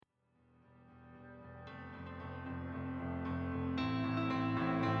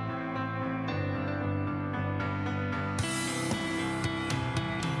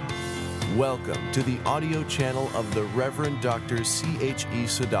Welcome to the audio channel of the Reverend Dr. C.H.E.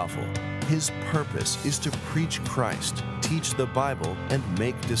 Sadafel. His purpose is to preach Christ, teach the Bible, and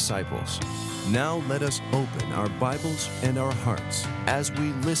make disciples. Now let us open our Bibles and our hearts as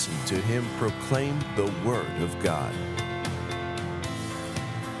we listen to him proclaim the Word of God.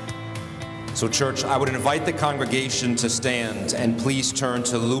 So, church, I would invite the congregation to stand and please turn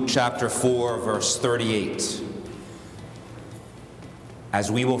to Luke chapter 4, verse 38. As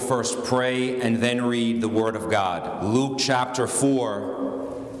we will first pray and then read the Word of God. Luke chapter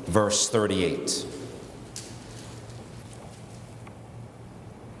 4, verse 38.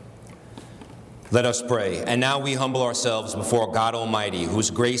 Let us pray. And now we humble ourselves before God Almighty,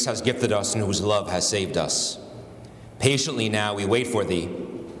 whose grace has gifted us and whose love has saved us. Patiently now we wait for Thee.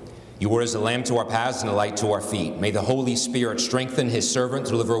 Your word is a lamp to our paths and a light to our feet. May the Holy Spirit strengthen His servant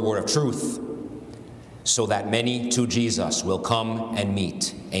to deliver a word of truth, so that many to Jesus will come and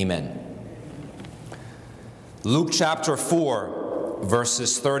meet. Amen. Luke chapter 4,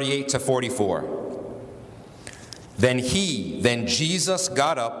 verses 38 to 44. Then Jesus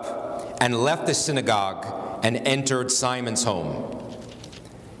got up and left the synagogue and entered Simon's home.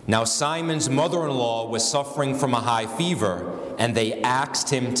 Now Simon's mother-in-law was suffering from a high fever, and they asked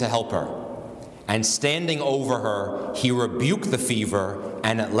him to help her. And standing over her, he rebuked the fever,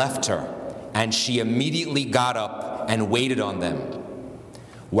 and it left her. And she immediately got up and waited on them.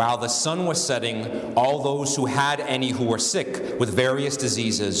 While the sun was setting, all those who had any who were sick with various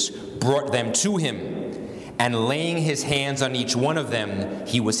diseases brought them to him, and laying his hands on each one of them,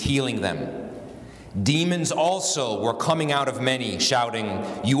 he was healing them. Demons also were coming out of many, shouting,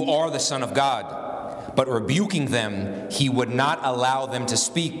 "You are the Son of God." But rebuking them, he would not allow them to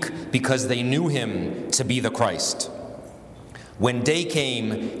speak, because they knew him to be the Christ. When day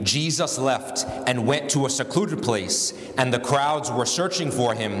came, Jesus left and went to a secluded place, and the crowds were searching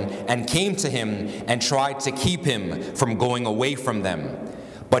for him and came to him and tried to keep him from going away from them.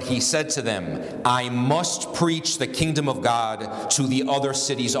 But he said to them, "I must preach the kingdom of God to the other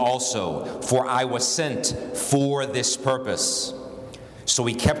cities also, for I was sent for this purpose." So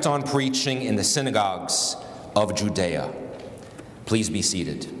he kept on preaching in the synagogues of Judea. Please be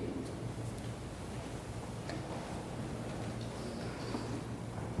seated.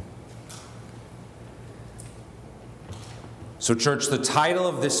 So, church, the title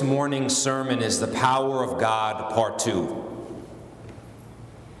of this morning's sermon is The Power of God, Part 2.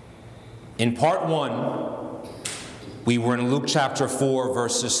 In Part 1, we were in Luke chapter 4,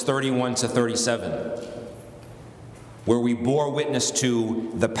 verses 31 to 37, where we bore witness to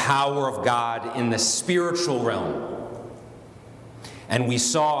the power of God in the spiritual realm. And we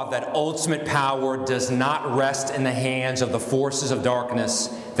saw that ultimate power does not rest in the hands of the forces of darkness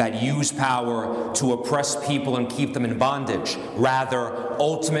that use power to oppress people and keep them in bondage. Rather,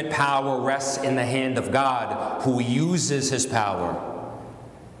 ultimate power rests in the hand of God, who uses his power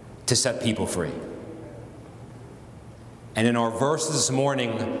to set people free. And in our verses this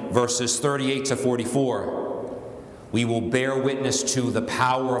morning, verses 38 to 44, we will bear witness to the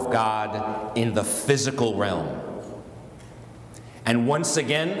power of God in the physical realm. And once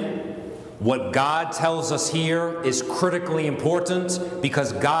again, what God tells us here is critically important,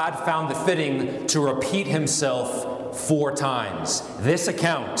 because God found it fitting to repeat himself 4 times. This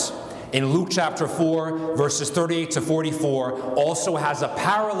account in Luke chapter 4, verses 38 to 44, also has a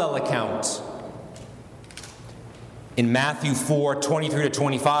parallel account in Matthew 4, 23 to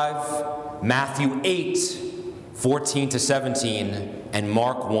 25, Matthew 8, 14 to 17, and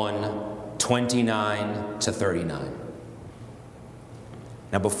Mark 1, 29 to 39.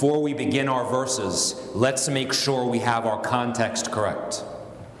 Now, before we begin our verses, let's make sure we have our context correct.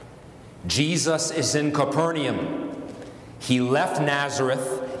 Jesus is in Capernaum. He left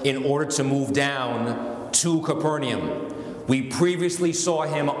Nazareth in order to move down to Capernaum. We previously saw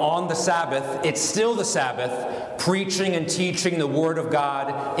him on the Sabbath, it's still the Sabbath, preaching and teaching the Word of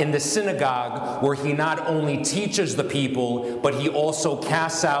God in the synagogue, where he not only teaches the people, but he also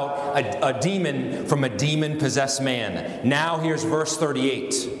casts out a demon from a demon-possessed man. Now here's verse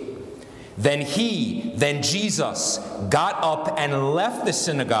 38. Then Jesus, got up and left the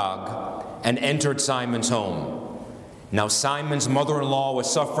synagogue and entered Simon's home. Now Simon's mother-in-law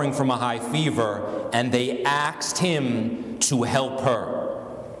was suffering from a high fever, and they asked him to help her.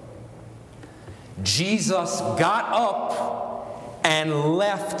 Jesus got up and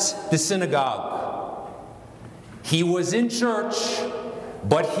left the synagogue. He was in church,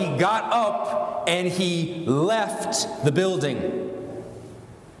 but he got up and he left the building.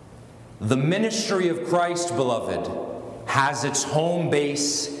 The ministry of Christ, beloved, has its home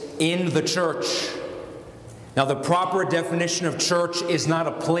base in the church. Now, the proper definition of church is not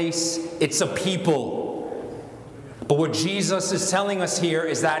a place, it's a people. But what Jesus is telling us here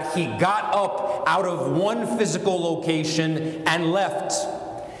is that he got up out of one physical location and left.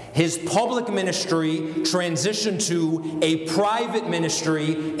 His public ministry transitioned to a private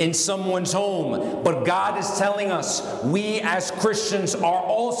ministry in someone's home. But God is telling us we as Christians are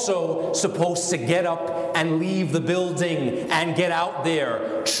also supposed to get up and leave the building and get out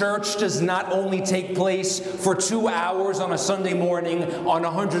there. Church does not only take place for 2 hours on a Sunday morning on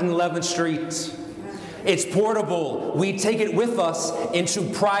 111th Street. It's portable. We take it with us into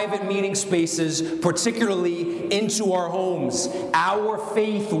private meeting spaces, particularly into our homes. Our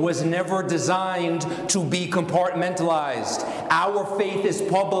faith was never designed to be compartmentalized. Our faith is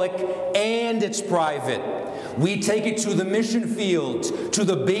public and it's private. We take it to the mission field, to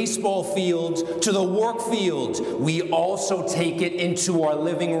the baseball field, to the work field. We also take it into our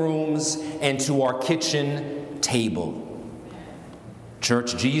living rooms and to our kitchen table.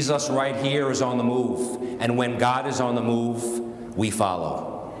 Church, Jesus right here is on the move. And when God is on the move, we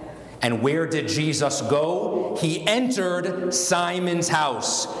follow. And where did Jesus go? He entered Simon's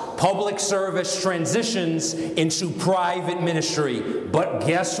house. Public service transitions into private ministry. But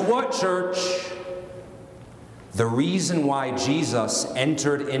guess what, church? The reason why Jesus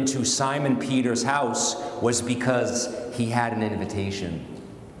entered into Simon Peter's house was because he had an invitation.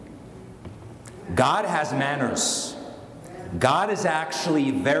 God has manners. God is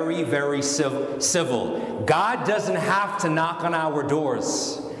actually very, very civil. God doesn't have to knock on our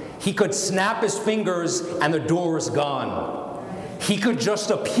doors. He could snap his fingers and the door is gone. He could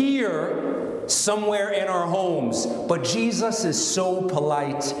just appear somewhere in our homes. But Jesus is so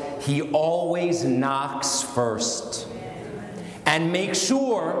polite, he always knocks first. And make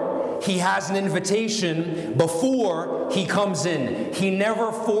sure he has an invitation before he comes in. He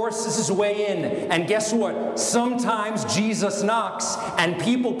never forces his way in. And guess what? Sometimes Jesus knocks and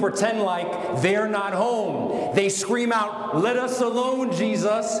people pretend like they're not home. They scream out, "Let us alone,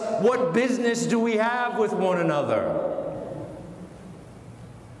 Jesus. What business do we have with one another?"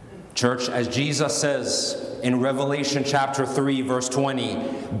 Church, as Jesus says in Revelation chapter 3, verse 20,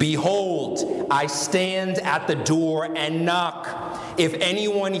 "Behold, I stand at the door and knock. If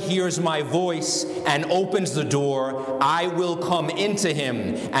anyone hears my voice and opens the door, I will come into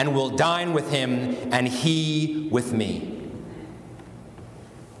him and will dine with him and he with me."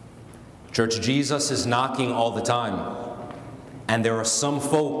 Church, Jesus is knocking all the time. And there are some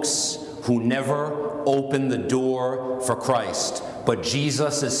folks who never open the door for Christ. But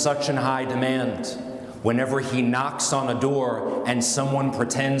Jesus is such in high demand. Whenever he knocks on a door and someone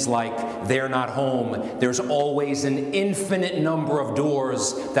pretends like they're not home, there's always an infinite number of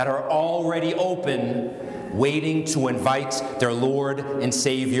doors that are already open, waiting to invite their Lord and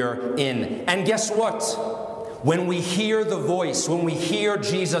Savior in. And guess what? When we hear the voice, when we hear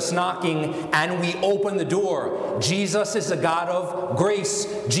Jesus knocking and we open the door, Jesus is a God of grace.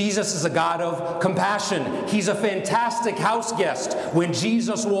 Jesus is a God of compassion. He's a fantastic house guest. When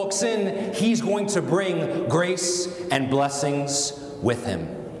Jesus walks in, he's going to bring grace and blessings with him.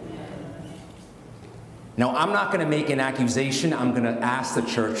 Now, I'm not going to make an accusation. I'm going to ask the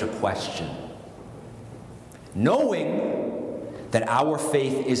church a question. Knowing that our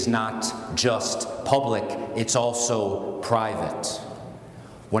faith is not just public, it's also private.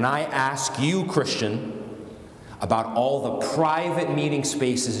 When I ask you, Christian, about all the private meeting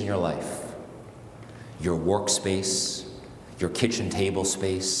spaces in your life, your workspace, your kitchen table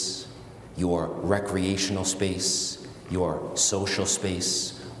space, your recreational space, your social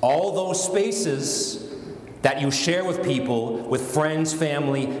space, all those spaces that you share with people, with friends,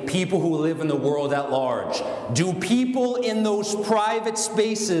 family, people who live in the world at large. Do people in those private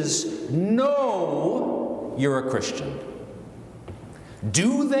spaces know you're a Christian?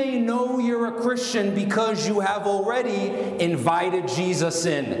 Do they know you're a Christian because you have already invited Jesus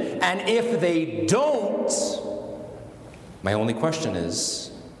in? And if they don't, my only question is,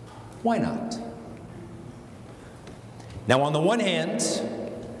 why not? Now, on the one hand,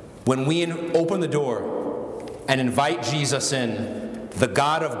 when we open the door and invite Jesus in, the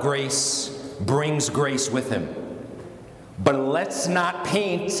God of grace brings grace with him. But let's not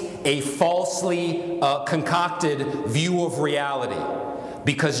paint a falsely concocted view of reality.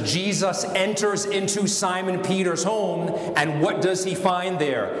 Because Jesus enters into Simon Peter's home, and what does he find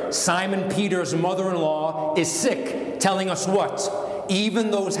there? Simon Peter's mother-in-law is sick, telling us what? Even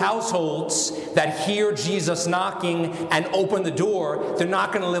those households that hear Jesus knocking and open the door, they're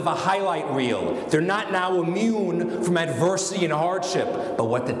not going to live a highlight reel. They're not now immune from adversity and hardship. But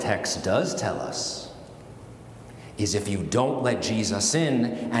what the text does tell us is if you don't let Jesus in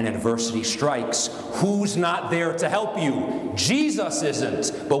and adversity strikes, who's not there to help you? Jesus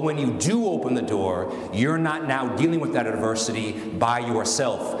isn't. But when you do open the door, you're not now dealing with that adversity by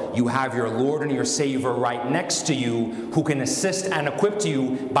yourself. You have your Lord and your Savior right next to you who can assist and equip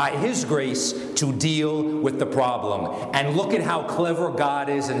you by His grace to deal with the problem. And look at how clever God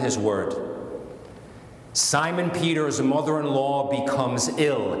is in His Word. Simon Peter's mother-in-law becomes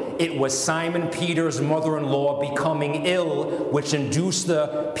ill. It was Simon Peter's mother-in-law becoming ill which induced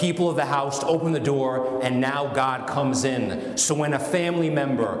the people of the house to open the door, and now God comes in. So when a family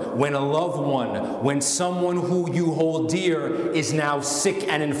member, when a loved one, when someone who you hold dear is now sick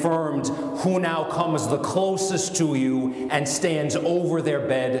and infirmed, who now comes the closest to you and stands over their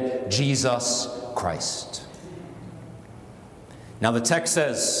bed? Jesus Christ. Now the text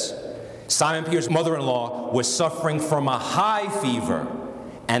says, Simon Peter's mother-in-law was suffering from a high fever,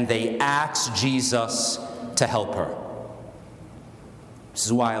 and they asked Jesus to help her. This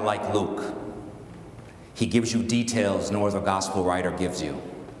is why I like Luke. He gives you details no other gospel writer gives you.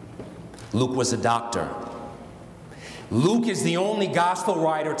 Luke was a doctor. Luke is the only gospel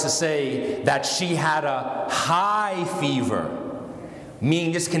writer to say that she had a high fever,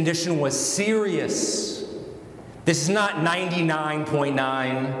 meaning this condition was serious. This is not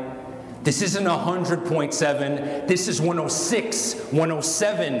 99.9. This isn't 100.7. This is 106,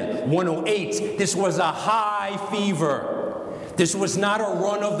 107, 108. This was a high fever. This was not a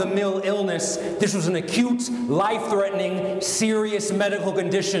run-of-the-mill illness. This was an acute, life-threatening, serious medical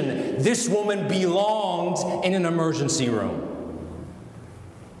condition. This woman belonged in an emergency room.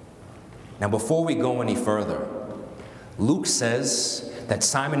 Now, before we go any further, Luke says that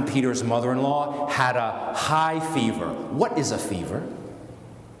Simon Peter's mother-in-law had a high fever. What is a fever?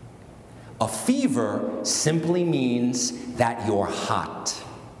 A fever simply means that you're hot.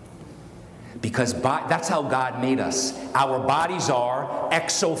 Because that's how God made us. Our bodies are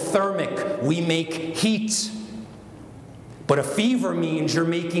exothermic. We make heat. But a fever means you're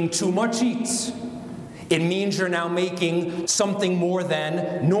making too much heat. It means you're now making something more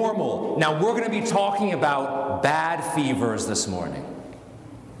than normal. Now, we're going to be talking about bad fevers this morning.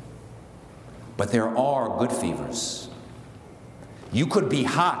 But there are good fevers. You could be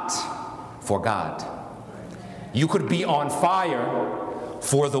hot for God. You could be on fire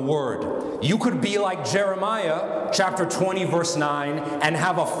for the Word. You could be like Jeremiah chapter 20 verse 9 and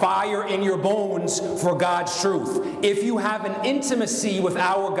have a fire in your bones for God's truth. If you have an intimacy with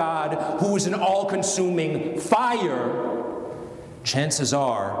our God who is an all-consuming fire, chances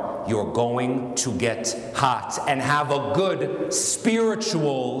are you're going to get hot and have a good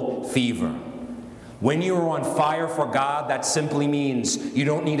spiritual fever. When you're on fire for God, that simply means you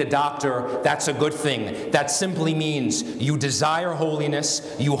don't need a doctor. That's a good thing. That simply means you desire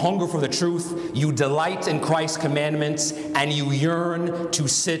holiness, you hunger for the truth, you delight in Christ's commandments, and you yearn to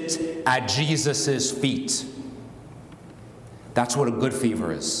sit at Jesus' feet. That's what a good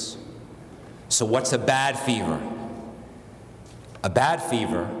fever is. So what's a bad fever? A bad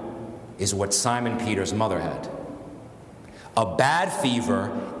fever is what Simon Peter's mother had. A bad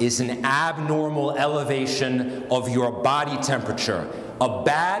fever is an abnormal elevation of your body temperature. A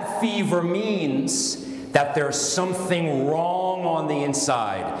bad fever means that there's something wrong on the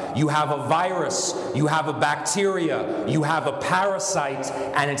inside. You have a virus, you have a bacteria, you have a parasite,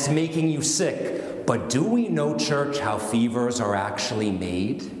 and it's making you sick. But do we know, church, how fevers are actually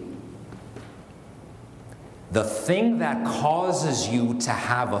made? The thing that causes you to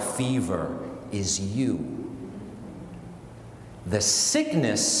have a fever is you. The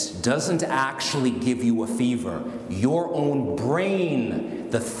sickness doesn't actually give you a fever. Your own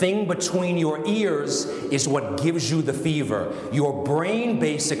brain, the thing between your ears, is what gives you the fever. Your brain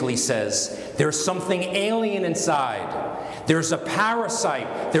basically says, there's something alien inside. There's a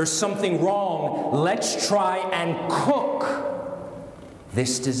parasite. There's something wrong. Let's try and cook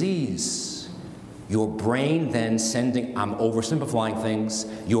this disease. Your brain then I'm oversimplifying things.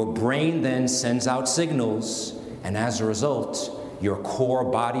 Your brain then sends out signals. And as a result, your core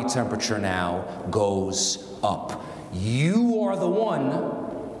body temperature now goes up. You are the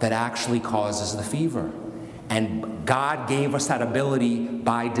one that actually causes the fever. And God gave us that ability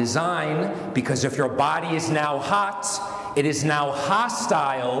by design, because if your body is now hot, it is now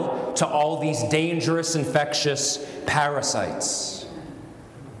hostile to all these dangerous, infectious parasites.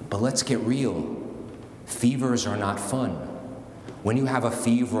 But let's get real. Fevers are not fun. When you have a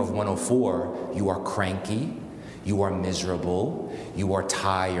fever of 104, you are cranky. You are miserable, you are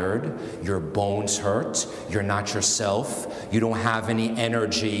tired, your bones hurt, you're not yourself, you don't have any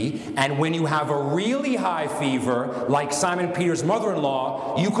energy. And when you have a really high fever, like Simon Peter's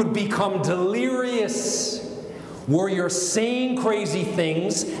mother-in-law, you could become delirious. where you're saying crazy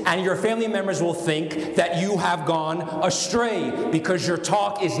things and your family members will think that you have gone astray because your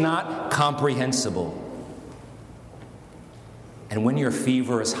talk is not comprehensible. And when your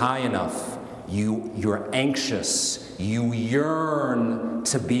fever is high enough, you're anxious, you yearn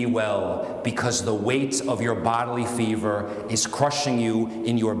to be well because the weight of your bodily fever is crushing you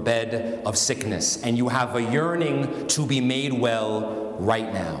in your bed of sickness, and you have a yearning to be made well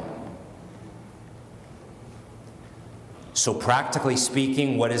right now. So practically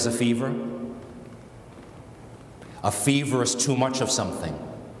speaking, what is a fever? A fever is too much of something.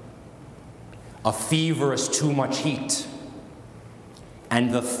 A fever is too much heat.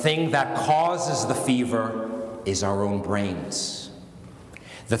 And the thing that causes the fever is our own brains.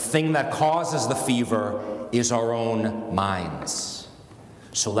 The thing that causes the fever is our own minds.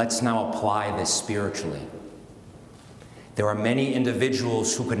 So let's now apply this spiritually. There are many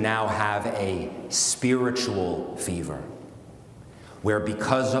individuals who could now have a spiritual fever, where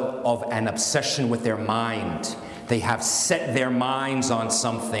because of an obsession with their mind, they have set their minds on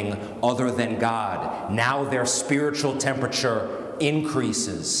something other than God. Now their spiritual temperature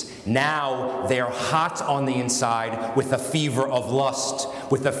increases. Now they're hot on the inside with a fever of lust,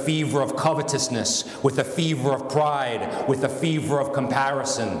 with a fever of covetousness, with a fever of pride, with a fever of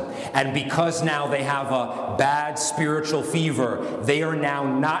comparison. And because now they have a bad spiritual fever, they are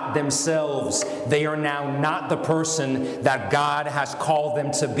now not themselves. They are now not the person that God has called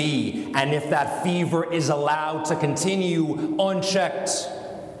them to be. And if that fever is allowed to continue unchecked,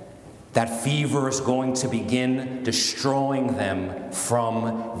 that fever is going to begin destroying them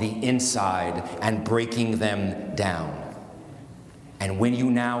from the inside and breaking them down. And when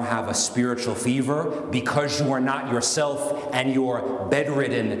you now have a spiritual fever, because you are not yourself and you're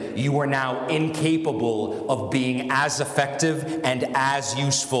bedridden, you are now incapable of being as effective and as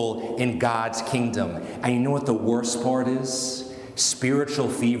useful in God's kingdom. And you know what the worst part is? Spiritual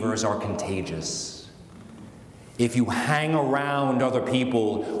fevers are contagious. If you hang around other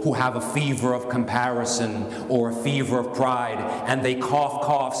people who have a fever of comparison or a fever of pride, and they cough,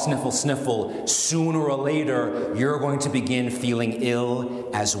 cough, sniffle, sniffle, sooner or later, you're going to begin feeling ill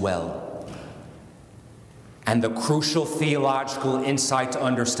as well. And the crucial theological insight to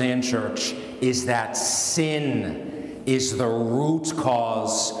understand, church, is that sin is the root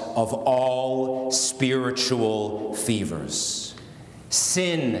cause of all spiritual fevers.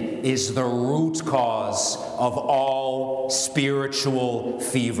 Sin is the root cause of all spiritual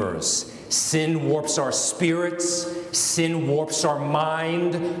fevers. Sin warps our spirits, sin warps our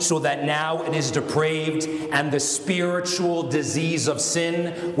mind so that now it is depraved, and the spiritual disease of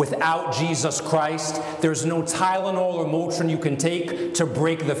sin, without Jesus Christ, there's no Tylenol or Motrin you can take to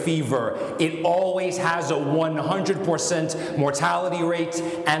break the fever. It always has a 100% mortality rate,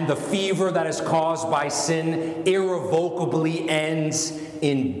 and the fever that is caused by sin irrevocably ends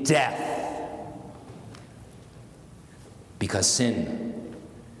in death. Because sin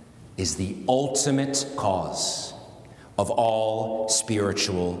is the ultimate cause of all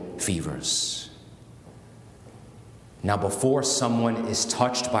spiritual fevers. Now, before someone is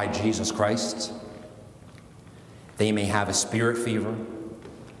touched by Jesus Christ, they may have a spirit fever,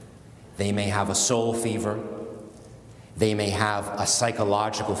 they may have a soul fever, they may have a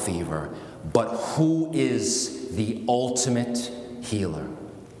psychological fever, but who is the ultimate healer?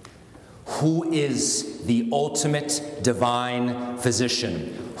 Who is the ultimate divine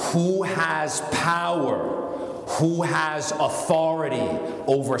physician? Who has power? Who has authority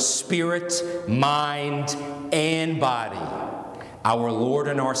over spirit, mind, and body? Our Lord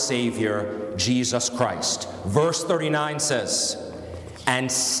and our Savior, Jesus Christ. Verse 39 says, "And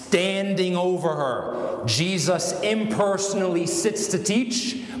standing over her," Jesus impersonally sits to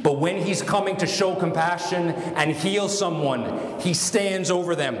teach, but when he's coming to show compassion and heal someone, he stands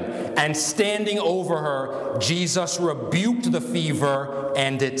over them. "And standing over her, Jesus rebuked the fever,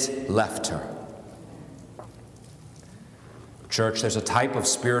 and it left her." Church, there's a type of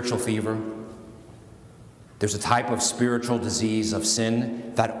spiritual fever. There's a type of spiritual disease of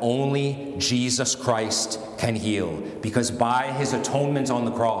sin that only Jesus Christ can heal. Because by his atonement on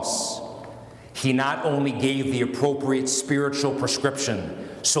the cross, he not only gave the appropriate spiritual prescription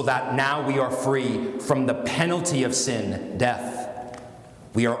so that now we are free from the penalty of sin, death,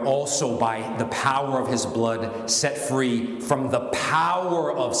 we are also, by the power of his blood, set free from the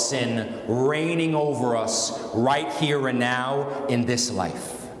power of sin reigning over us right here and now in this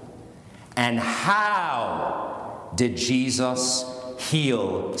life. And how did Jesus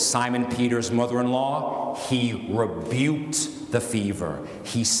heal Simon Peter's mother-in-law? He rebuked the fever.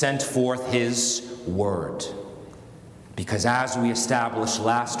 He sent forth his word. Because as we established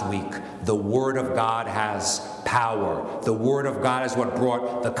last week, the word of God has power. The Word of God is what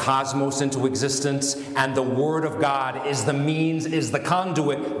brought the cosmos into existence, and the Word of God is the means, is the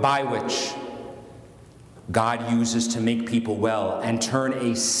conduit by which God uses to make people well and turn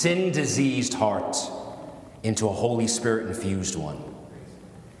a sin-diseased heart into a Holy Spirit-infused one.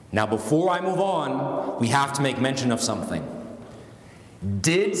 Now, before I move on, we have to make mention of something.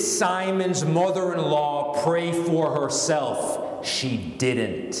 Did Simon's mother-in-law pray for herself? She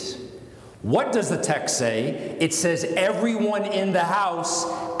didn't. What does the text say? It says everyone in the house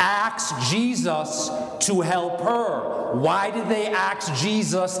asked Jesus to help her. Why did they ask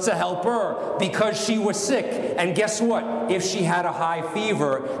Jesus to help her? Because she was sick. And guess what? If she had a high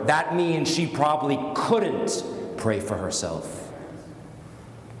fever, that means she probably couldn't pray for herself.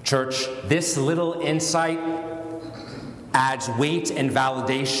 Church, this little insight adds weight and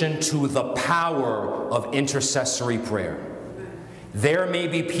validation to the power of intercessory prayer. There may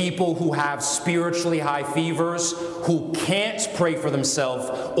be people who have spiritually high fevers who can't pray for themselves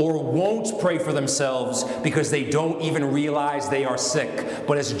or won't pray for themselves because they don't even realize they are sick.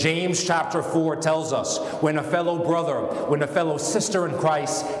 But as James chapter 4 tells us, when a fellow brother, when a fellow sister in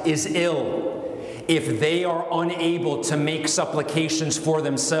Christ is ill, if they are unable to make supplications for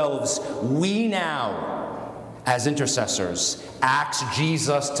themselves, we now, as intercessors, ask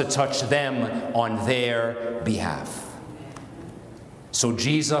Jesus to touch them on their behalf. So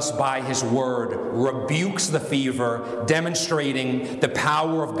Jesus, by his word, rebukes the fever, demonstrating the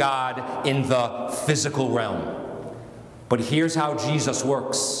power of God in the physical realm. But here's how Jesus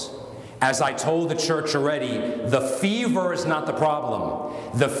works. As I told the church already, the fever is not the problem.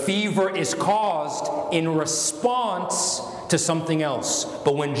 The fever is caused in response to something else.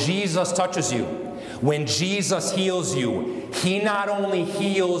 But when Jesus touches you, when Jesus heals you, he not only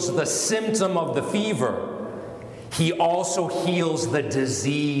heals the symptom of the fever, he also heals the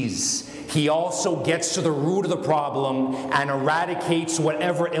disease. He also gets to the root of the problem and eradicates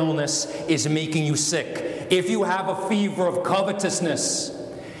whatever illness is making you sick. If you have a fever of covetousness,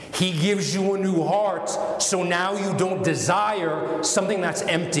 he gives you a new heart, so now you don't desire something that's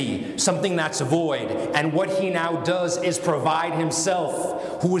empty, something that's void. And what he now does is provide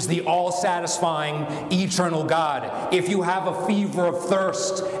himself, who is the all-satisfying, eternal God. If you have a fever of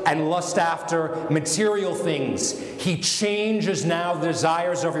thirst and lust after material things, he changes now the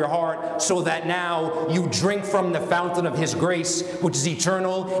desires of your heart so that now you drink from the fountain of his grace, which is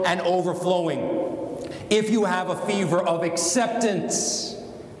eternal and overflowing. If you have a fever of acceptance,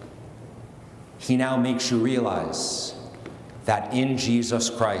 he now makes you realize that in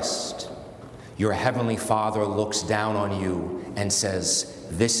Jesus Christ, your heavenly Father looks down on you and says,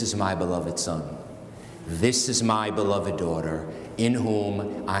 "This is my beloved Son. This is my beloved daughter, in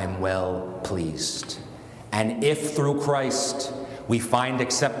whom I am well pleased." And if through Christ we find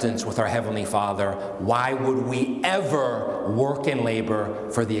acceptance with our heavenly Father, why would we ever work and labor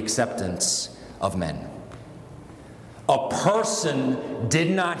for the acceptance of men? A person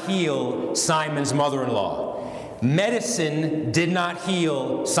did not heal Simon's mother-in-law. Medicine did not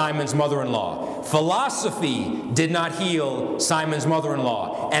heal Simon's mother-in-law. Philosophy did not heal Simon's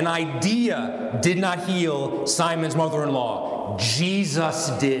mother-in-law. An idea did not heal Simon's mother-in-law.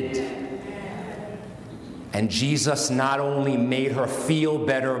 Jesus did. And Jesus not only made her feel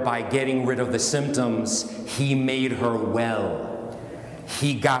better by getting rid of the symptoms, he made her well.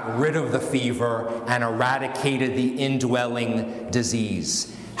 He got rid of the fever and eradicated the indwelling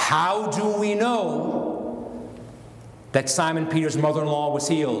disease. How do we know that Simon Peter's mother-in-law was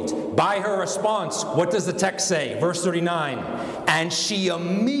healed? By her response. What does the text say? Verse 39. And she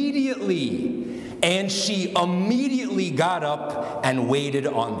immediately got up and waited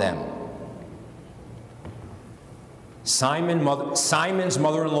on them. Simon's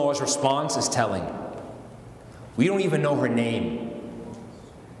mother-in-law's response is telling. We don't even know her name.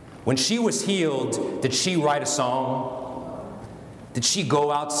 When she was healed, did she write a song? Did she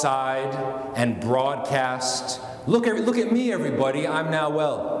go outside and broadcast, look at me, everybody, I'm now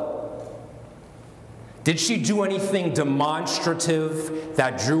well? Did she do anything demonstrative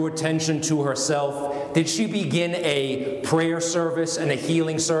that drew attention to herself? Did she begin a prayer service and a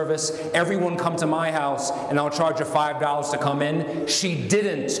healing service? Everyone come to my house and I'll charge you $5 to come in. She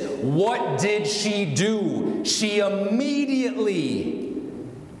didn't. What did she do? She immediately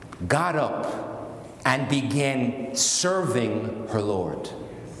got up and began serving her Lord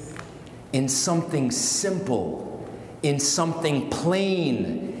in something simple, in something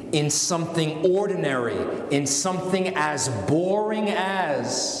plain, in something ordinary, in something as boring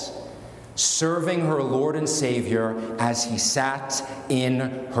as serving her Lord and Savior as he sat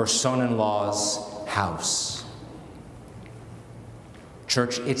in her son-in-law's house.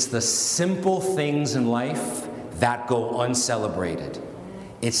 Church, it's the simple things in life that go uncelebrated.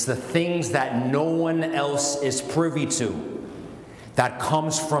 It's the things that no one else is privy to that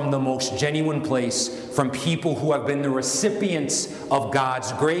comes from the most genuine place, from people who have been the recipients of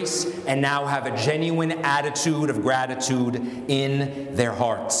God's grace and now have a genuine attitude of gratitude in their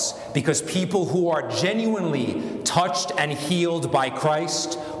hearts. Because people who are genuinely touched and healed by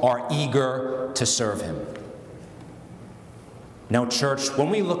Christ are eager to serve Him. Now, church, when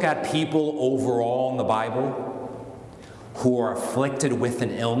we look at people overall in the Bible who are afflicted with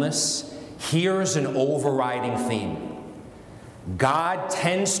an illness, here's an overriding theme. God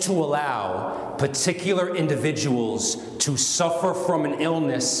tends to allow particular individuals to suffer from an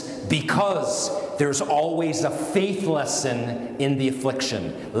illness because there's always a faith lesson in the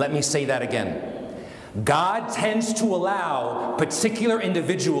affliction. Let me say that again. God tends to allow particular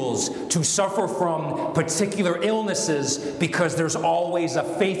individuals to suffer from particular illnesses because there's always a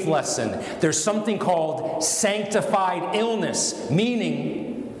faith lesson. There's something called sanctified illness, meaning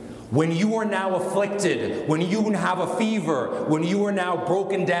when you are now afflicted, when you have a fever, when you are now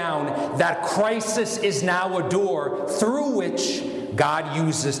broken down, that crisis is now a door through which God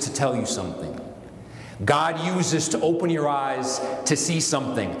uses to tell you something. God uses to open your eyes to see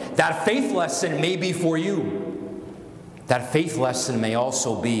something. That faith lesson may be for you. That faith lesson may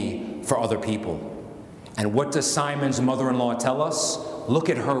also be for other people. And what does Simon's mother-in-law tell us? Look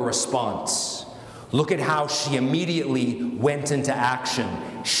at her response. Look at how she immediately went into action.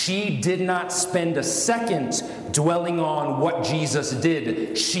 She did not spend a second dwelling on what Jesus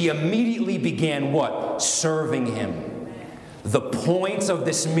did. She immediately began what? Serving Him. The point of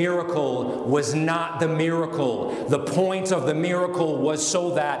this miracle was not the miracle. The point of the miracle was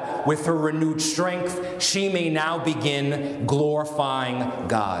so that with her renewed strength, she may now begin glorifying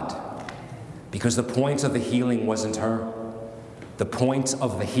God. Because the point of the healing wasn't her. The point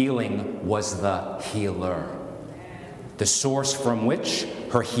of the healing was the healer, the source from which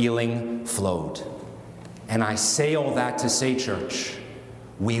her healing flowed. And I say all that to say, church,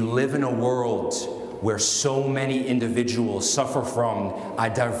 we live in a world where so many individuals suffer from a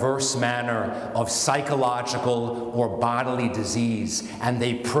diverse manner of psychological or bodily disease, and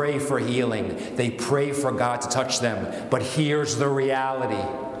they pray for healing. They pray for God to touch them. But here's the reality.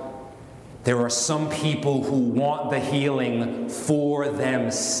 There are some people who want the healing for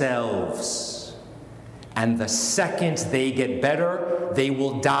themselves. And the second they get better, they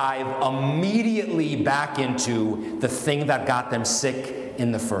will dive immediately back into the thing that got them sick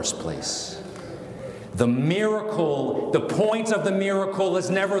in the first place. The miracle, the point of the miracle is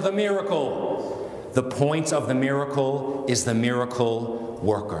never the miracle. The point of the miracle is the miracle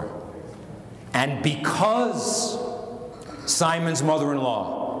worker. And because Simon's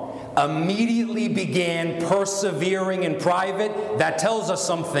mother-in-law immediately began persevering in private, that tells us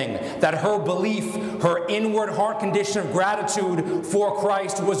something, that her belief, her inward heart condition of gratitude for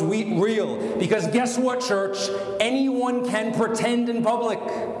Christ was real. Because guess what, church? Anyone can pretend in public.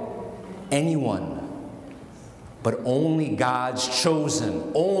 Anyone. But only God's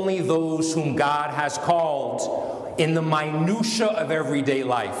chosen, only those whom God has called in the minutia of everyday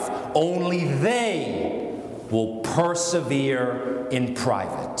life, only they will persevere in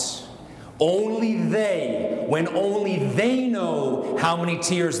private. Only they, when only they know how many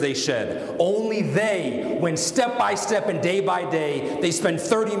tears they shed. Only they, when step by step and day by day, they spend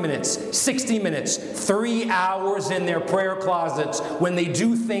 30 minutes, 60 minutes, 3 hours in their prayer closets, when they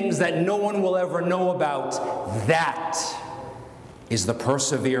do things that no one will ever know about. That is the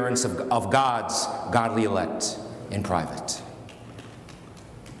perseverance of God's godly elect in private.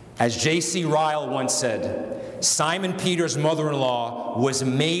 As J.C. Ryle once said, Simon Peter's mother-in-law was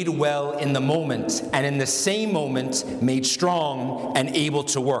made well in the moment, and in the same moment made strong and able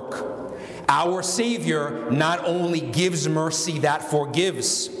to work. Our Savior not only gives mercy that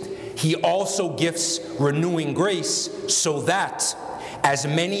forgives, He also gives renewing grace, so that as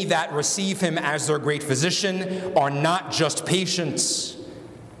many that receive Him as their great physician are not just patients,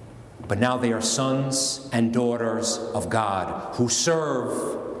 but now they are sons and daughters of God who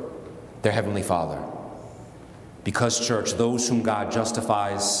serve their Heavenly Father. Because, church, those whom God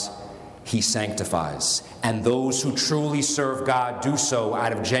justifies, He sanctifies. And those who truly serve God do so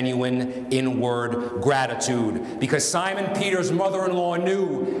out of genuine inward gratitude. Because Simon Peter's mother-in-law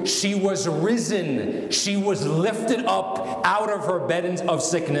knew she was risen. She was lifted up out of her bed of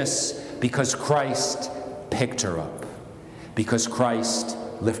sickness because Christ picked her up. Because Christ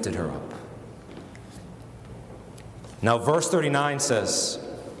lifted her up. Now, verse 39 says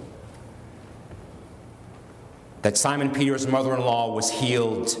that Simon Peter's mother-in-law was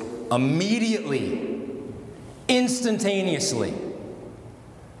healed immediately, instantaneously.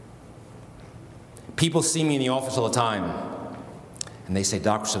 People see me in the office all the time, and they say,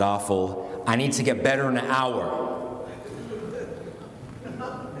 Dr. Sadafel, I need to get better in an hour.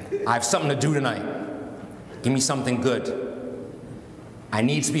 I have something to do tonight. Give me something good. I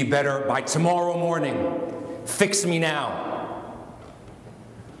need to be better by tomorrow morning. Fix me now.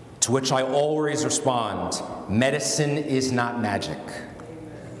 To which I always respond, medicine is not magic.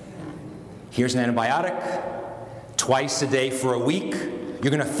 Here's an antibiotic, twice a day for a week. You're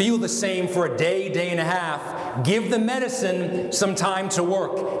going to feel the same for a day, day and a half. Give the medicine some time to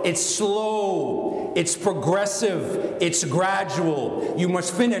work. It's slow, it's progressive, it's gradual. You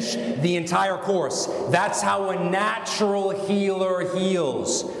must finish the entire course. That's how a natural healer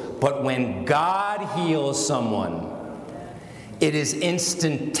heals. But when God heals someone, it is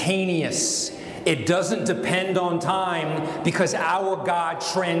instantaneous. It doesn't depend on time because our God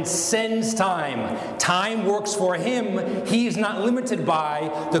transcends time. Time works for him. He is not limited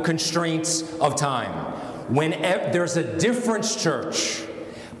by the constraints of time. There's a difference, church,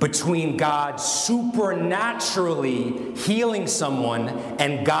 between God supernaturally healing someone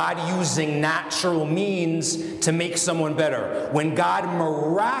and God using natural means to make someone better. When God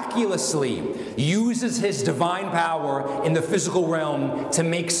miraculously uses his divine power in the physical realm to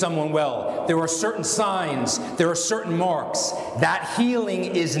make someone well, there are certain signs, there are certain marks. That healing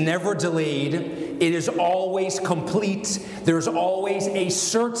is never delayed. It is always complete. There's always a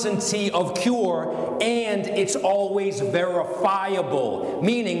certainty of cure, and it's always verifiable,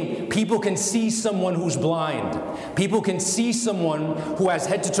 meaning people can see someone who's blind. People can see someone who has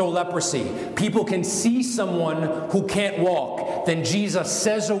head-to-toe leprosy. People can see someone who can't walk. Then Jesus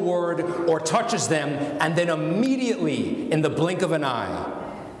says a word or touches them, and then immediately, in the blink of an eye,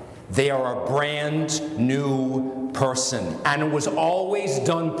 they are a brand new person. And it was always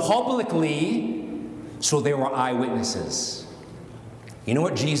done publicly, so they were eyewitnesses. You know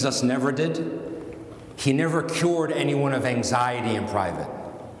what Jesus never did? He never cured anyone of anxiety in private.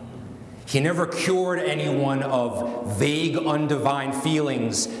 He never cured anyone of vague, undivine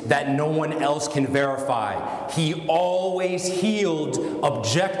feelings that no one else can verify. He always healed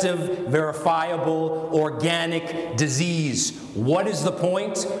objective, verifiable, organic disease. What is the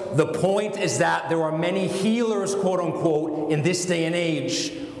point? The point is that there are many healers, quote unquote, in this day and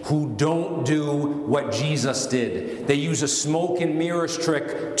age who don't do what Jesus did. They use a smoke and mirrors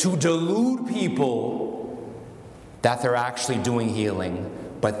trick to delude people that they're actually doing healing,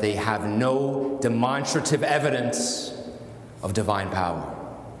 but they have no demonstrative evidence of divine power.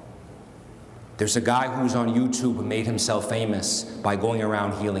 There's a guy who's on YouTube who made himself famous by going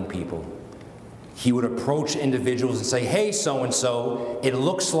around healing people. He would approach individuals and say, hey, so-and-so, it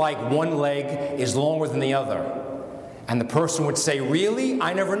looks like one leg is longer than the other. And the person would say, really?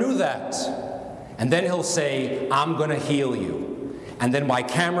 I never knew that. And then he'll say, I'm going to heal you. And then by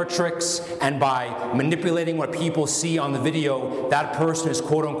camera tricks and by manipulating what people see on the video, that person is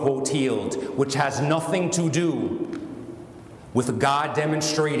quote-unquote healed, which has nothing to do with God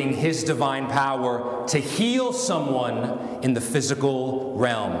demonstrating his divine power to heal someone in the physical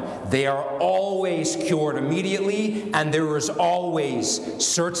realm. They are always cured immediately, and there is always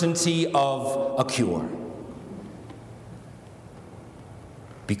certainty of a cure.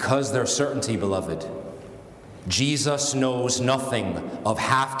 Because there's certainty, beloved, Jesus knows nothing of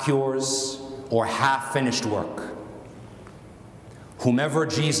half cures or half finished work. Whomever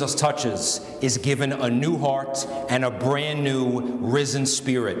Jesus touches is given a new heart and a brand new risen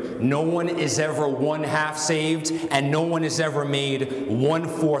spirit. No one is ever one half saved, and no one is ever made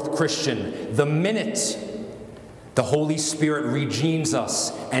 1/4 Christian. The minute the Holy Spirit redeems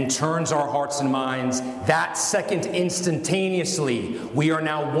us and turns our hearts and minds, that second instantaneously, we are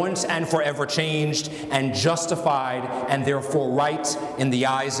now once and forever changed and justified and therefore right in the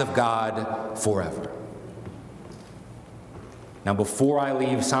eyes of God forever. Now, before I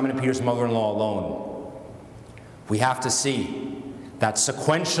leave Simon and Peter's mother-in-law alone, we have to see that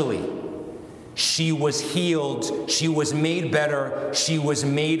sequentially, she was healed, she was made better, she was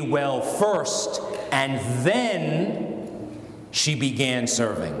made well first, and then she began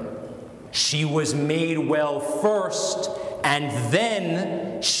serving. She was made well first, and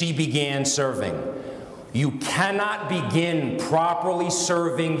then she began serving. You cannot begin properly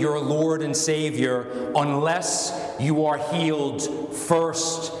serving your Lord and Savior unless you are healed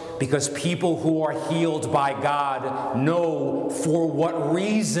first, because people who are healed by God know for what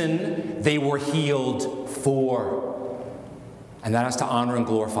reason they were healed for. And that is to honor and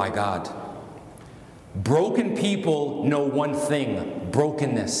glorify God. Broken people know one thing: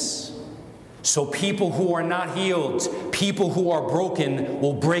 brokenness. So people who are not healed, people who are broken,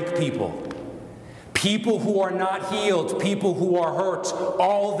 will break people. People who are not healed, people who are hurt,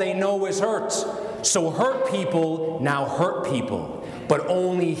 all they know is hurt. So hurt people now hurt people. But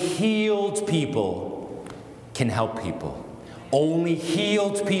only healed people can help people. Only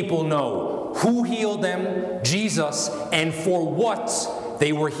healed people know who healed them, Jesus, and for what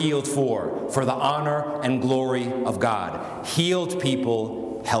they were healed for the honor and glory of God. Healed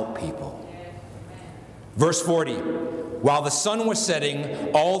people help people. Verse 40, while the sun was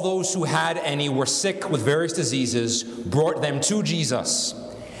setting, all those who had any were sick with various diseases brought them to Jesus,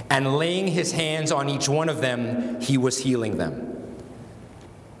 and laying his hands on each one of them, he was healing them.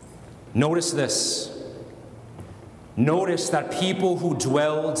 Notice this. Notice that people who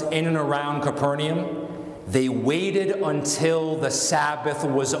dwelled in and around Capernaum, they waited until the Sabbath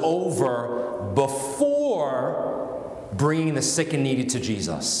was over before bringing the sick and needy to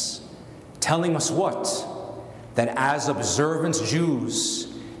Jesus. Telling us what? That as observant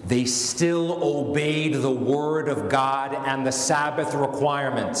Jews, they still obeyed the Word of God and the Sabbath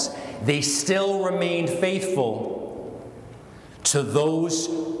requirements. They still remained faithful to those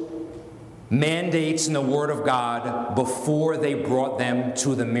mandates in the Word of God before they brought them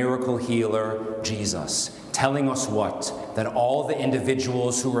to the miracle healer, Jesus. Telling us what? That all the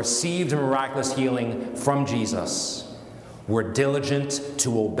individuals who received miraculous healing from Jesus were diligent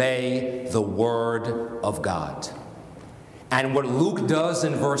to obey the Word of God. And what Luke does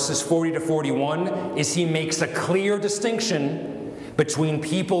in verses 40 to 41 is he makes a clear distinction between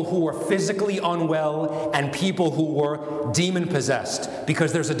people who were physically unwell and people who were demon-possessed,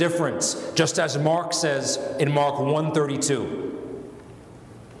 because there's a difference, just as Mark says in Mark 1:32.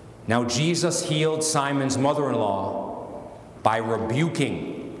 Now Jesus healed Simon's mother-in-law by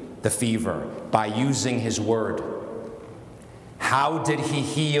rebuking the fever, by using his word. How did he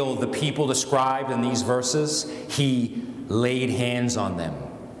heal the people described in these verses? He laid hands on them.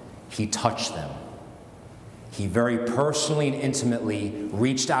 He touched them. He very personally and intimately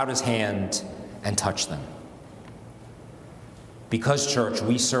reached out his hand and touched them. Because, church,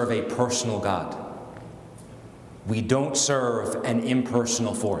 we serve a personal God. We don't serve an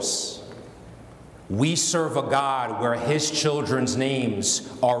impersonal force. We serve a God where his children's names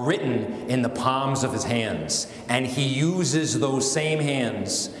are written in the palms of his hands, and he uses those same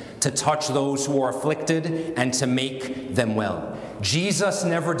hands to touch those who are afflicted and to make them well. Jesus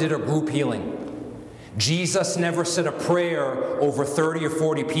never did a group healing. Jesus never said a prayer over 30 or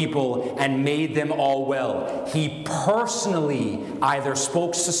 40 people and made them all well. He personally either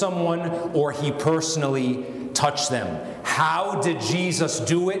spoke to someone or he personally touched them. How did Jesus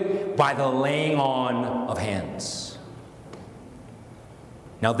do it? By the laying on of hands.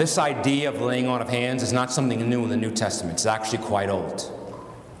 Now, this idea of laying on of hands is not something new in the New Testament. It's actually quite old.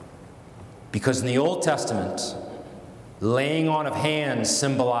 Because in the Old Testament, laying on of hands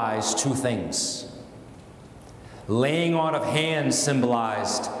symbolized two things. Laying on of hands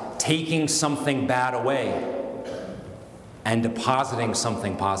symbolized taking something bad away and depositing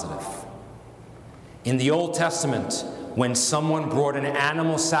something positive. In the Old Testament, when someone brought an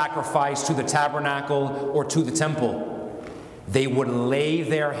animal sacrifice to the tabernacle or to the temple, they would lay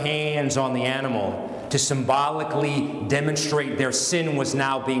their hands on the animal to symbolically demonstrate their sin was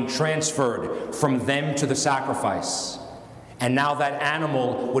now being transferred from them to the sacrifice. And now that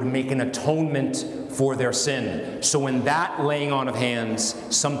animal would make an atonement for their sin. So in that laying on of hands,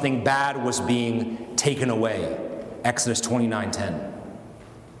 something bad was being taken away. Exodus 29:10.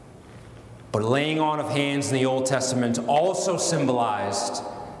 But laying on of hands in the Old Testament also symbolized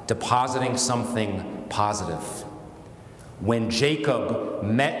depositing something positive. When Jacob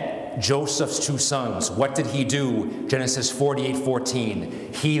met Joseph's two sons, what did he do? Genesis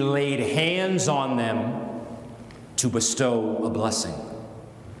 48:14. He laid hands on them to bestow a blessing.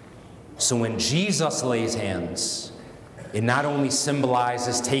 So when Jesus lays hands, it not only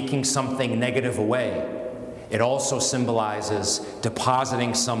symbolizes taking something negative away, it also symbolizes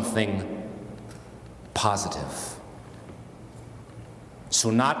depositing something positive. So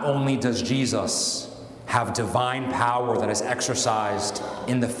not only does Jesus have divine power that is exercised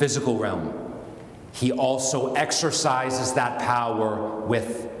in the physical realm, he also exercises that power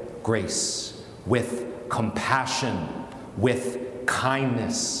with grace, with compassion, with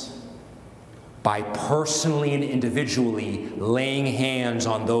kindness, by personally and individually laying hands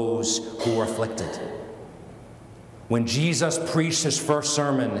on those who are afflicted. When Jesus preached his first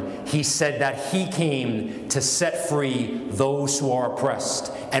sermon, he said that he came to set free those who are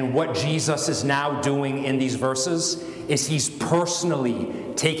oppressed. And what Jesus is now doing in these verses is he's personally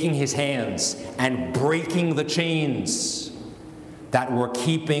taking his hands and breaking the chains that were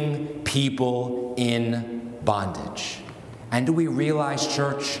keeping people in bondage. And do we realize,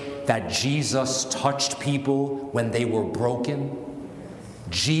 church, that Jesus touched people when they were broken?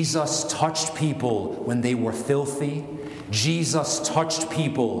 Jesus touched people when they were filthy. Jesus touched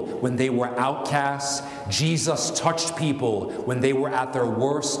people when they were outcasts. Jesus touched people when they were at their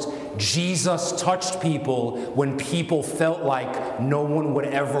worst. Jesus touched people when people felt like no one would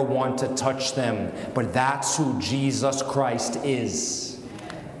ever want to touch them. But that's who Jesus Christ is.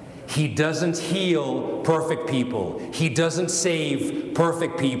 He doesn't heal perfect people. He doesn't save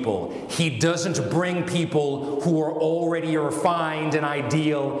perfect people. He doesn't bring people who are already refined and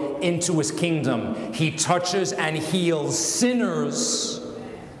ideal into his kingdom. He touches and heals sinners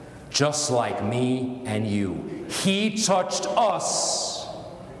just like me and you. He touched us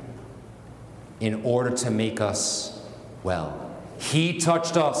in order to make us well. He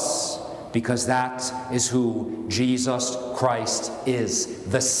touched us because that is who Jesus Christ is,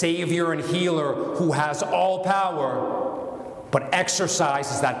 the Savior and healer who has all power, but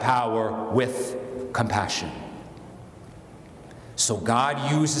exercises that power with compassion. So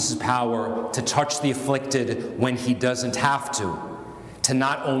God uses his power to touch the afflicted when he doesn't have to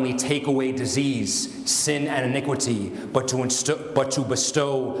not only take away disease, sin, and iniquity, but to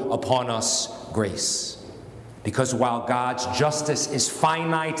bestow upon us grace. Because while God's justice is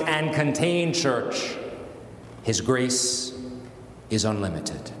finite and contained, church, his grace is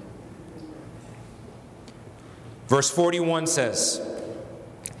unlimited. Verse 41 says,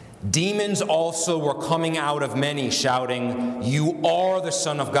 demons also were coming out of many, shouting, "You are the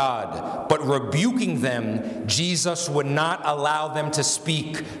Son of God." But rebuking them, Jesus would not allow them to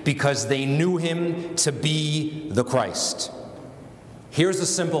speak because they knew him to be the Christ. Here's the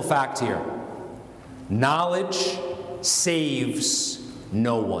simple fact here. Knowledge saves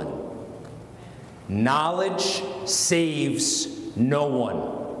no one. Knowledge saves no one.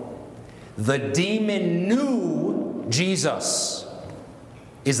 The demon knew Jesus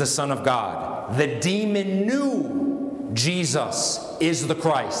is the Son of God. The demon knew Jesus is the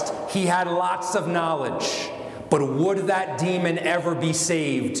Christ. He had lots of knowledge. But would that demon ever be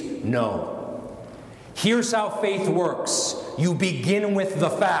saved? No. Here's how faith works. You begin with the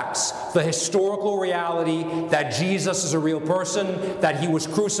facts, the historical reality that Jesus is a real person, that he was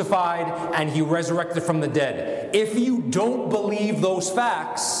crucified, and he resurrected from the dead. If you don't believe those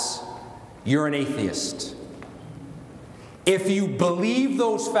facts, you're an atheist. If you believe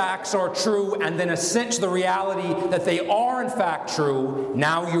those facts are true and then assent to the reality that they are in fact true,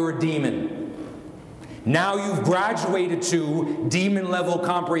 now you're a demon. Now you've graduated to demon-level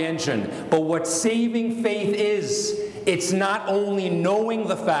comprehension. But what saving faith is, it's not only knowing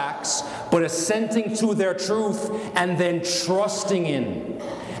the facts, but assenting to their truth and then trusting in,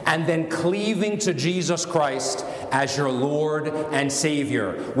 and then cleaving to Jesus Christ as your Lord and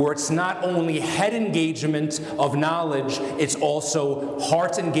Savior, where it's not only head engagement of knowledge, it's also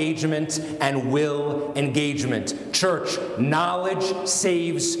heart engagement and will engagement. Church, knowledge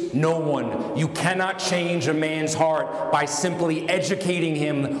saves no one. You cannot change a man's heart by simply educating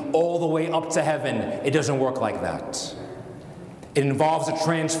him all the way up to heaven. It doesn't work like that. It involves a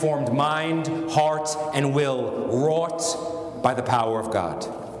transformed mind, heart, and will, wrought by the power of God.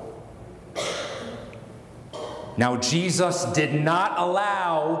 Now, Jesus did not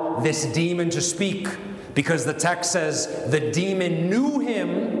allow this demon to speak because the text says the demon knew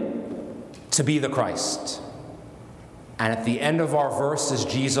him to be the Christ. And at the end of our verses,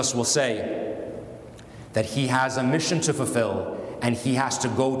 Jesus will say that he has a mission to fulfill and he has to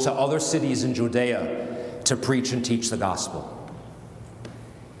go to other cities in Judea to preach and teach the gospel.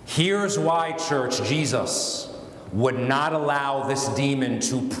 Here's why, church, Jesus would not allow this demon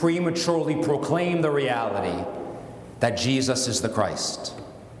to prematurely proclaim the reality that Jesus is the Christ.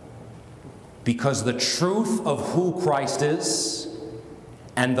 Because the truth of who Christ is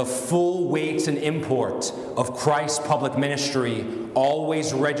and the full weight and import of Christ's public ministry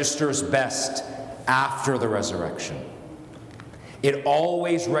always registers best after the resurrection. It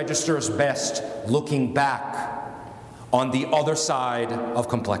always registers best looking back on the other side of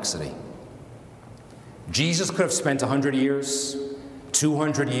complexity. Jesus could have spent 100 years,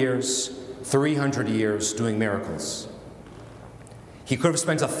 200 years, 300 years doing miracles. He could have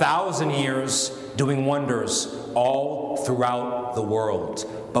spent 1,000 years doing wonders all throughout the world.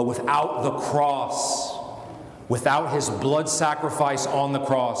 But without the cross, without his blood sacrifice on the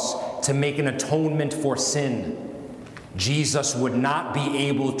cross to make an atonement for sin, Jesus would not be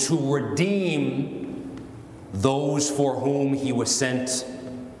able to redeem those for whom he was sent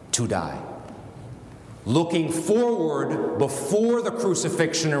to die. Looking forward before the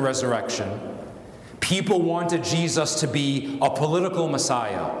crucifixion and resurrection, people wanted Jesus to be a political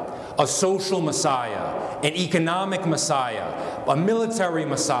Messiah, a social Messiah, an economic Messiah, a military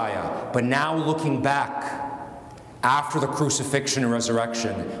Messiah. But now looking back, after the crucifixion and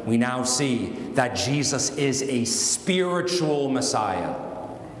resurrection, we now see that Jesus is a spiritual Messiah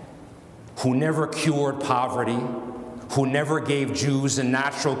who never cured poverty, who never gave Jews a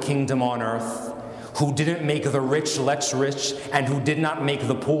natural kingdom on earth, who didn't make the rich less rich, and who did not make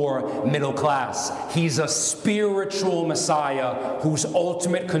the poor middle class. He's a spiritual Messiah whose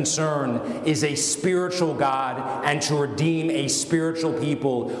ultimate concern is a spiritual God and to redeem a spiritual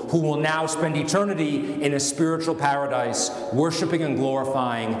people who will now spend eternity in a spiritual paradise, worshiping and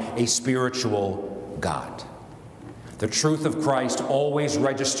glorifying a spiritual God. The truth of Christ always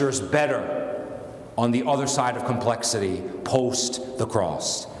registers better on the other side of complexity, post the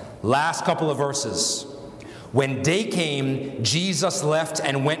cross. Last couple of verses. When day came, Jesus left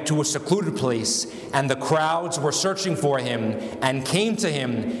and went to a secluded place, and the crowds were searching for him and came to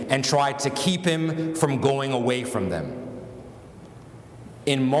him and tried to keep him from going away from them.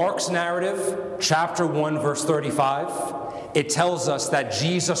 In Mark's narrative, chapter 1, verse 35, it tells us that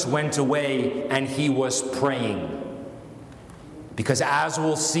Jesus went away and he was praying. Because as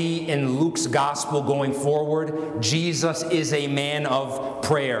we'll see in Luke's gospel going forward, Jesus is a man of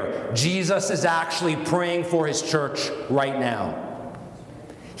prayer. Jesus is actually praying for his church right now.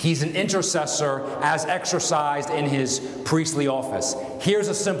 He's an intercessor as exercised in his priestly office. Here's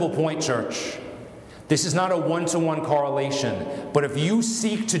a simple point, church. This is not a one-to-one correlation, but if you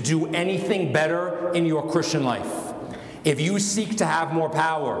seek to do anything better in your Christian life, if you seek to have more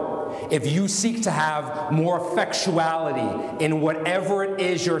power, if you seek to have more effectuality in whatever it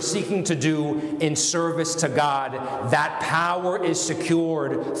is you're seeking to do in service to God, that power is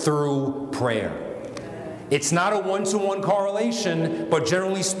secured through prayer. It's not a one-to-one correlation, but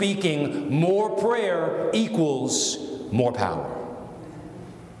generally speaking, more prayer equals more power.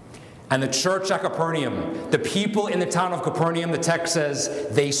 And the church at Capernaum, the people in the town of Capernaum, the text says,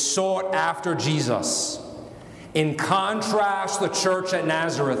 they sought after Jesus. In contrast, the church at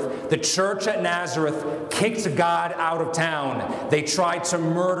Nazareth kicked God out of town. They tried to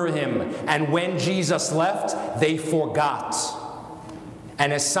murder him. And when Jesus left, they forgot.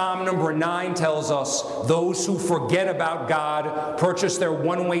 And as Psalm number 9 tells us, those who forget about God purchase their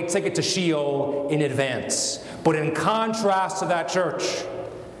one-way ticket to Sheol in advance. But in contrast to that church,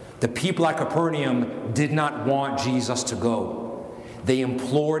 the people at Capernaum did not want Jesus to go. They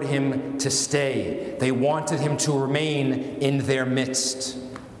implored him to stay. They wanted him to remain in their midst.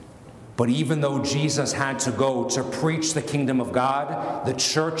 But even though Jesus had to go to preach the kingdom of God, the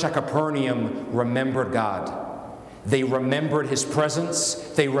church at Capernaum remembered God. They remembered his presence.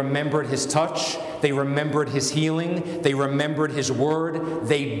 They remembered his touch. They remembered his healing. They remembered his word.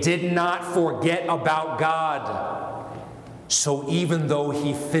 They did not forget about God. So even though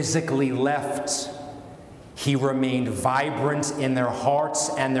he physically left, he remained vibrant in their hearts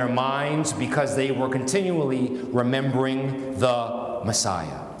and their minds because they were continually remembering the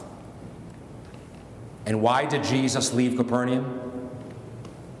Messiah. And why did Jesus leave Capernaum?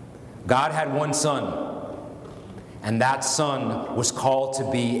 God had one son, and that son was called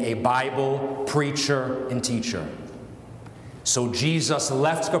to be a Bible preacher and teacher. So Jesus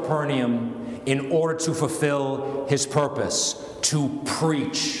left Capernaum in order to fulfill his purpose, to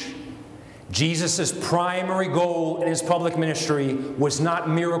preach. Jesus' primary goal in his public ministry was not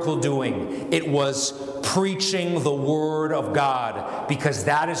miracle doing. It was preaching the word of God, because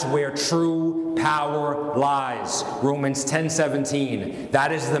that is where true power lies. Romans 10:17.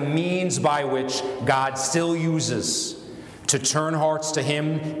 That is the means by which God still uses to turn hearts to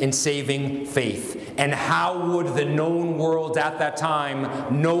him in saving faith. And how would the known world at that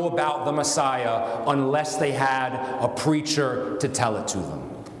time know about the Messiah unless they had a preacher to tell it to them?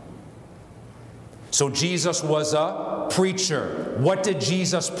 So Jesus was a preacher. What did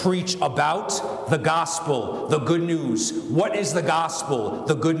Jesus preach about? The gospel, the good news. What is the gospel,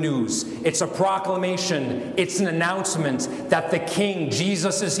 the good news? It's a proclamation. It's an announcement that the King,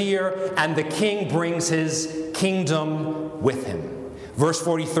 Jesus, is here, and the King brings his kingdom with him. Verse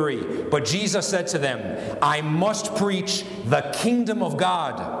 43, but Jesus said to them, I must preach the kingdom of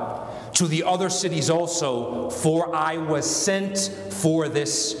God to the other cities also, for I was sent for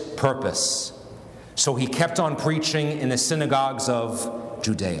this purpose. So he kept on preaching in the synagogues of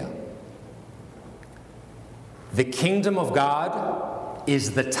Judea. The kingdom of God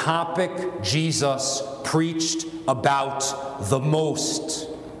is the topic Jesus preached about the most.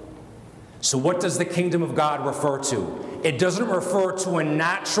 So what does the kingdom of God refer to? It doesn't refer to a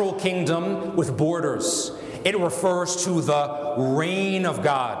natural kingdom with borders. It refers to the reign of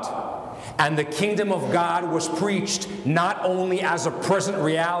God. And the kingdom of God was preached not only as a present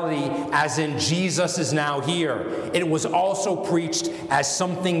reality, as in Jesus is now here. It was also preached as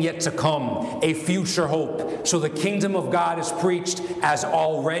something yet to come, a future hope. So the kingdom of God is preached as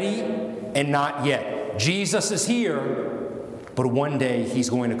already and not yet. Jesus is here, but one day he's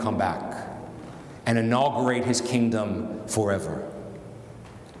going to come back and inaugurate his kingdom forever.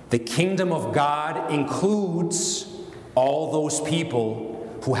 The kingdom of God includes all those people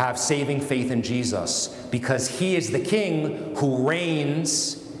who have saving faith in Jesus, because he is the king who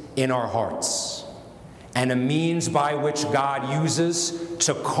reigns in our hearts, and a means by which God uses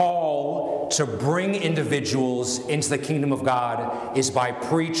to call, to bring individuals into the kingdom of God is by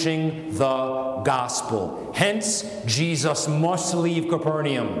preaching the gospel. Hence, Jesus must leave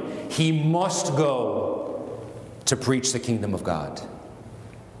Capernaum. He must go to preach the kingdom of God.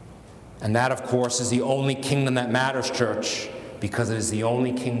 And that, of course, is the only kingdom that matters, church, because it is the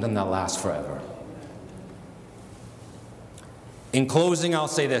only kingdom that lasts forever. In closing, I'll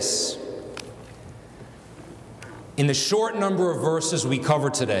say this. In the short number of verses we cover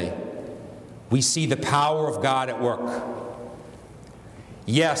today, we see the power of God at work.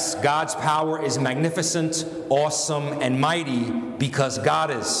 Yes, God's power is magnificent, awesome, and mighty because God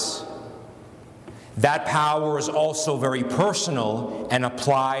is. That power is also very personal and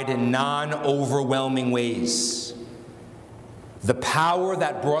applied in non-overwhelming ways. The power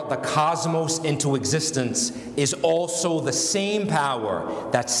that brought the cosmos into existence is also the same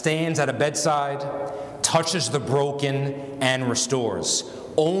power that stands at a bedside, touches the broken, and restores.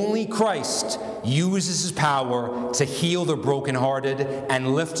 Only Christ uses his power to heal the brokenhearted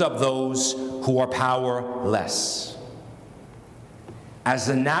and lift up those who are powerless. As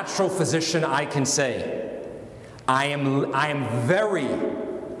a natural physician, I can say, I am very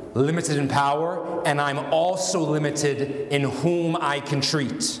limited in power, and I'm also limited in whom I can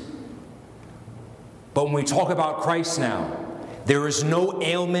treat. But when we talk about Christ now, there is no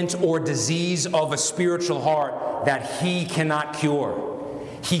ailment or disease of a spiritual heart that he cannot cure.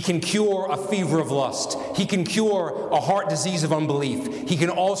 He can cure a fever of lust. He can cure a heart disease of unbelief. He can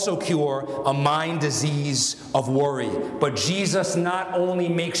also cure a mind disease of worry. But Jesus not only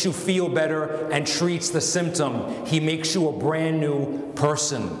makes you feel better and treats the symptom, he makes you a brand new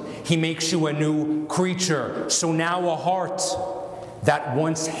person. He makes you a new creature. So now a heart that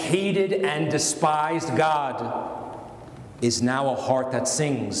once hated and despised God is now a heart that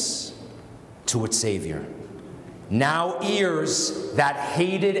sings to its Savior. Now ears that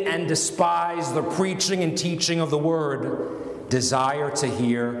hated and despised the preaching and teaching of the Word desire to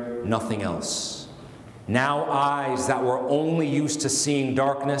hear nothing else. Now eyes that were only used to seeing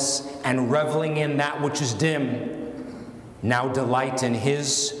darkness and reveling in that which is dim now delight in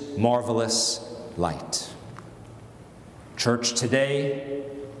his marvelous light. Church, today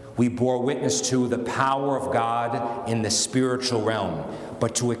we bore witness to the power of God in the spiritual realm.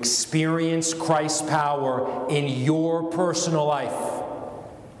 But to experience Christ's power in your personal life,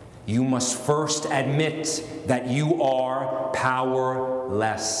 you must first admit that you are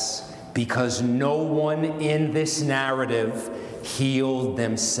powerless, because no one in this narrative healed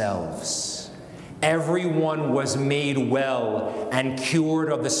themselves. Everyone was made well and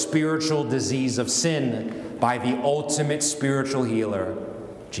cured of the spiritual disease of sin by the ultimate spiritual healer,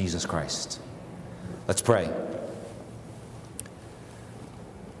 Jesus Christ. Let's pray.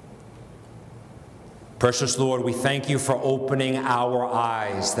 Precious Lord, we thank you for opening our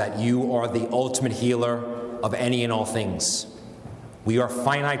eyes that you are the ultimate healer of any and all things. We are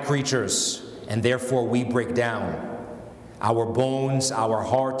finite creatures, and therefore we break down. Our bones, our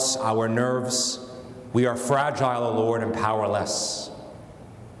hearts, our nerves, we are fragile, O Lord, and powerless.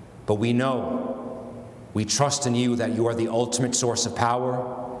 But we know, we trust in you that you are the ultimate source of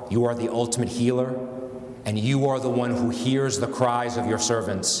power, you are the ultimate healer, and you are the one who hears the cries of your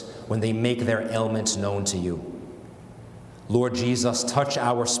servants when they make their ailments known to you. Lord Jesus, touch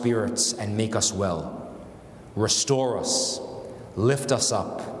our spirits and make us well. Restore us, lift us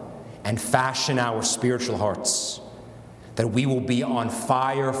up, and fashion our spiritual hearts, that we will be on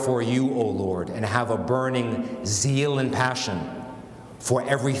fire for you, O Lord, and have a burning zeal and passion for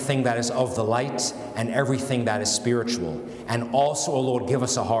everything that is of the light and everything that is spiritual. And also, O Lord, give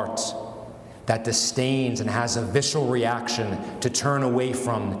us a heart that disdains and has a visceral reaction to turn away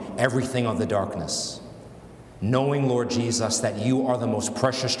from everything of the darkness. Knowing, Lord Jesus, that you are the most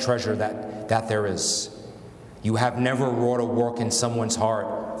precious treasure that there is. You have never wrought a work in someone's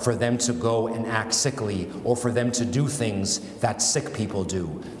heart for them to go and act sickly or for them to do things that sick people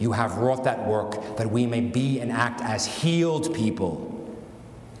do. You have wrought that work that we may be and act as healed people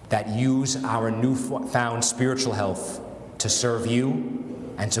that use our newfound spiritual health to serve you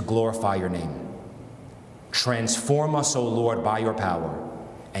and to glorify your name. Transform us, O Lord, by your power,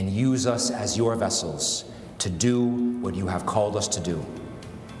 and use us as your vessels to do what you have called us to do.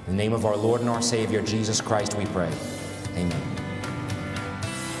 In the name of our Lord and our Savior, Jesus Christ, we pray. Amen.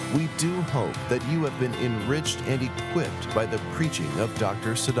 We do hope that you have been enriched and equipped by the preaching of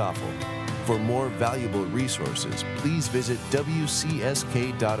Dr. Sadafel. For more valuable resources, please visit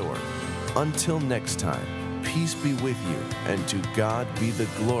wcsk.org. Until next time, peace be with you, and to God be the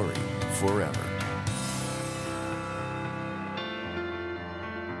glory forever.